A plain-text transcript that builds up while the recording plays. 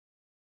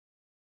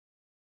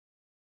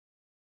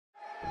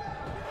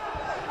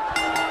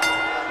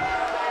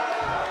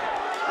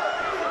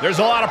There's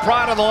a lot of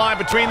pride on the line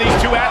between these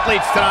two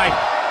athletes tonight.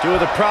 Two of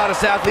the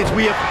proudest athletes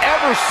we have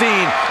ever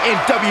seen in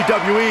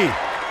WWE.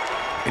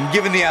 And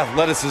given the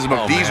athleticism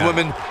of these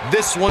women,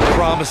 this one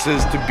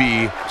promises to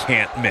be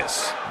can't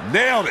miss.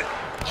 Nailed it.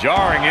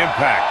 Jarring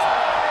impact.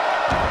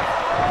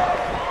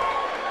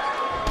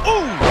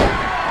 Ooh!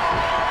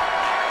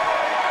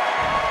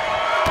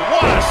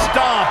 What a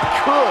stomp.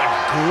 Good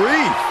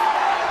grief.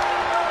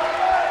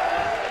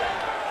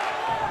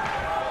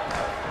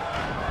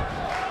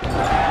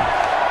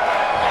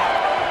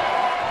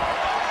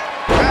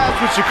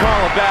 That's what you call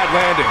a bad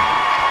landing.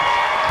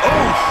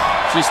 Oh!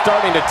 She's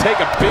starting to take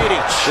a beating.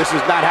 This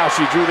is not how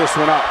she drew this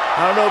one up.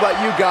 I don't know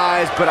about you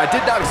guys, but I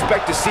did not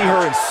expect to see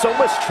her in so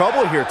much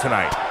trouble here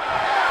tonight.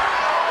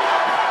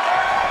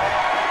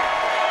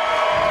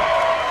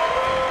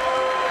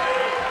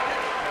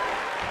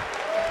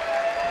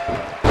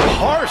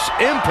 Harsh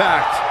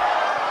impact.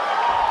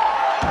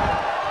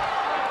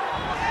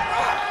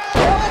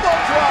 Elbow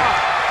drop.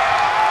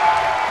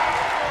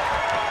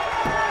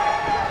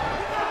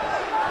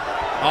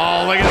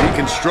 Oh, look at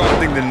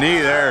Deconstructing the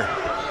knee there.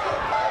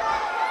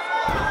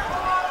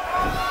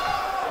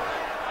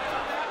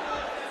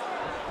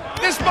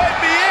 This might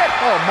be it.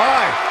 Oh,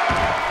 my.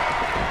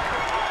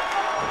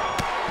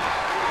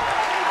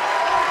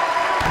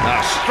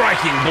 a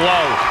striking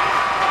blow.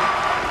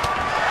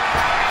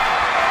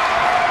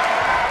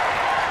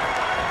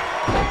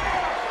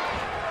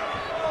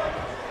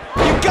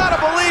 You gotta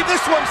believe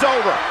this one's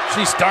over.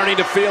 She's starting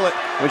to feel it.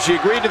 When she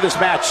agreed to this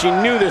match, she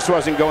knew this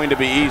wasn't going to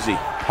be easy.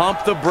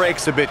 Pump the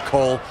brakes a bit,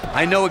 Cole.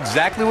 I know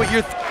exactly what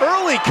you're...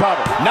 Early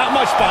cover. Not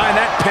much behind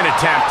that pin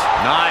attempt.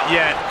 Not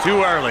yet.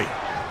 Too early.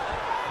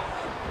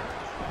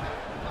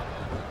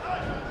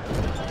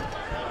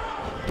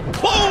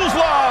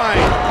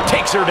 Clothesline!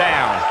 Takes her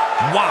down.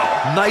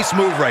 Wow. Nice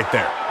move right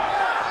there.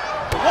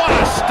 What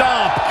a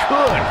stomp.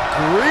 Good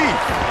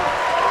grief.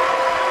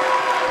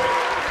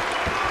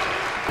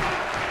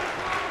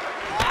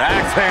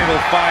 Axe handle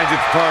finds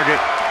its target.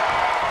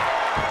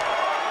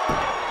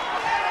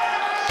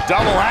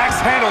 Double axe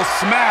handle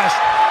smash.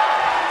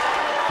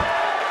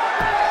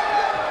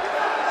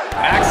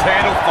 Axe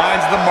handle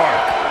finds the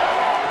mark.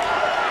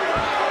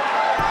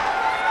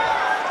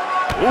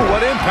 Ooh,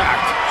 what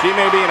impact. She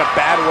may be in a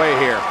bad way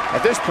here.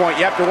 At this point,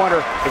 you have to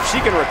wonder if she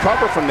can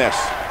recover from this.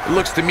 It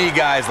looks to me,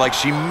 guys, like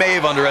she may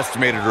have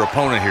underestimated her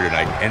opponent here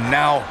tonight, and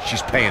now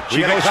she's paying.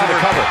 She goes for the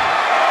cover.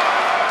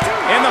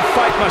 And the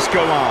fight must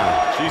go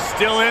on. She's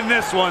still in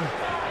this one.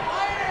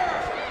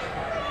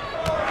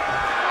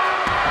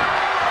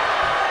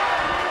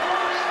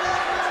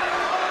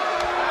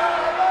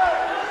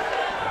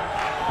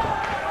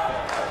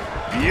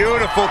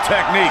 Beautiful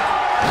technique.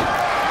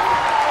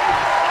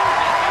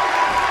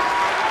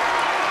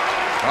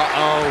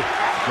 Uh-oh.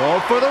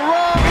 Going for the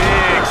run.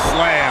 Big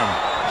slam.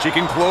 She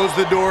can close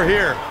the door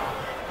here.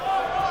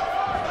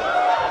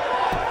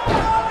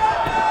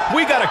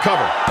 We got a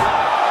cover.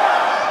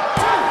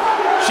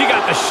 She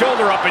got the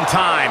shoulder up in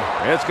time.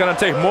 It's going to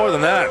take more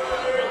than that.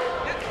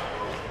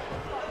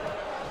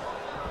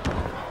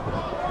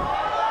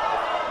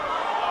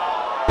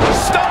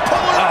 Stump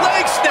pulling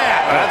leg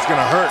snap. That's going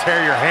to hurt.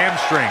 Tear your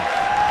hamstring.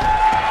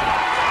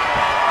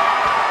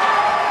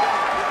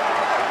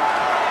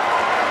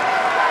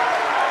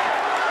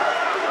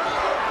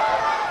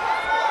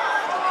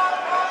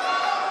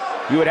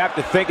 You would have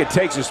to think it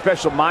takes a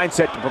special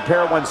mindset to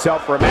prepare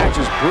oneself for a match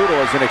as brutal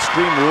as an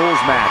Extreme Rules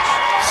match.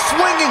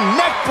 Swinging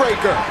neck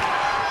breaker.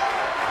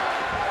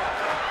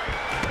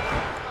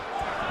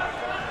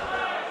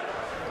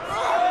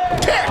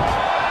 Kick.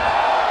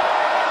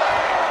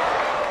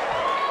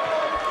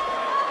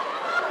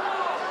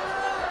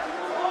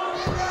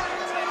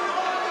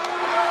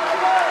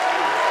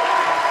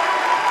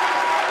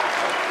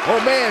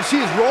 Oh man,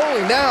 she's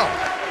rolling now.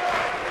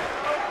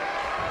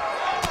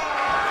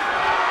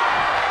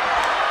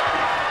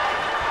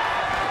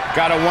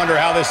 Gotta wonder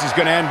how this is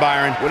gonna end,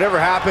 Byron. Whatever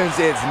happens,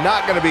 it's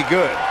not going to be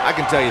good. I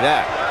can tell you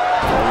that.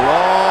 A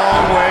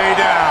long way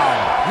down.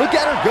 Look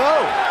at her go.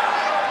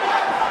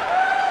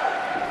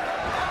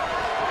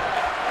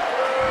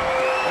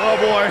 Oh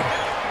boy.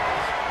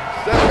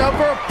 Setting up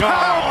for a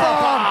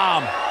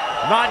powerbomb.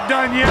 Not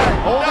done yet.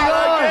 Holding not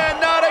on. again,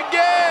 not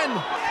again.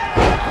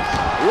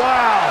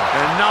 Wow.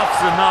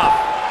 Enough's enough.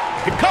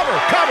 Cover,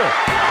 cover.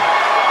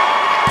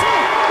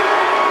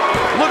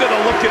 Look at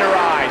the look in her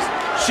eyes.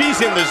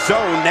 She's in the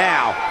zone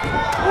now.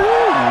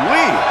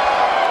 Ooh-wee.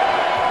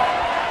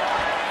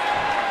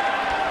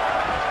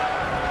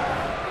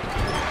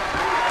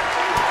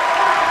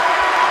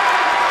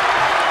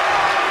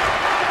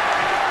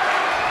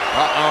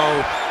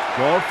 Uh-oh.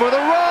 Going for the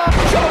run.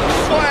 Choke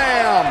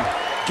slam.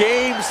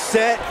 Game,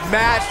 set,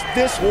 match.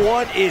 This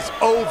one is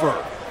over.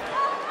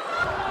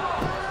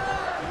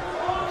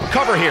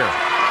 Cover here.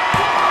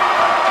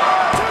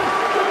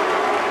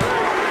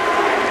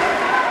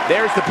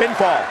 There's the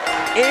pinfall.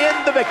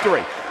 And the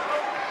victory.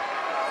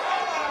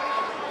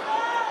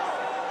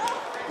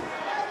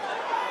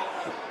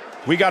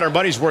 We got our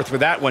money's worth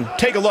with that one.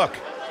 Take a look.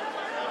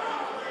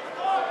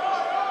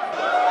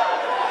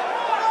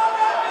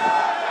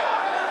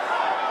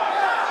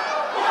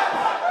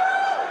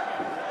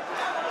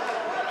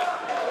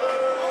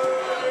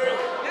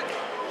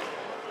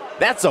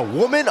 That's a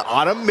woman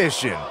on a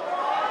mission.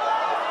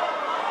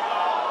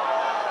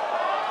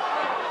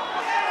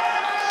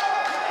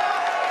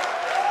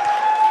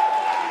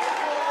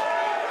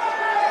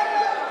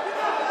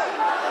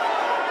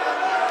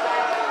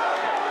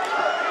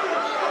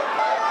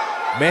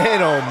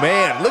 Man, oh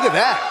man, look at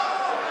that.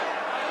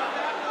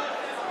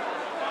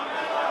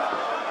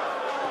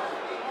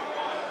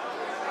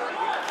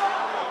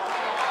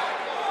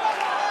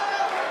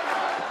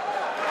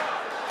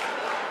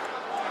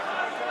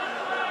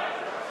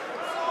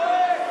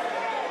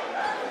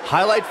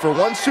 Highlight for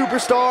one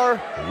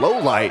superstar, low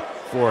light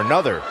for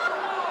another.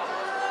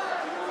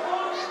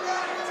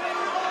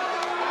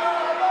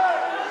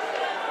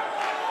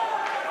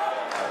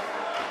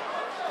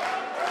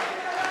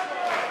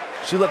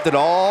 She left it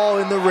all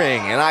in the ring,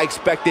 and I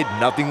expected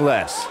nothing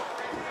less.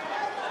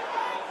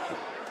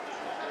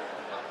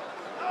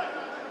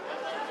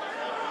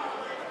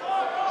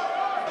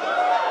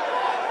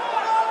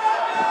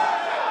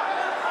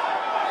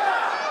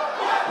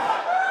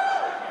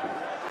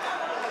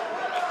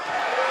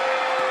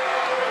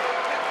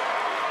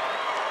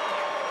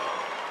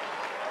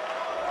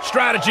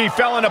 Strategy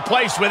fell into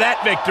place with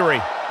that victory.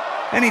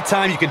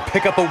 Anytime you can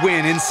pick up a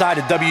win inside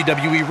a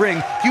WWE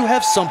ring, you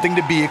have something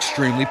to be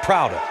extremely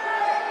proud of.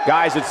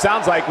 Guys, it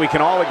sounds like we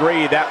can all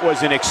agree that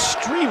was an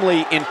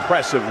extremely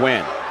impressive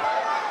win.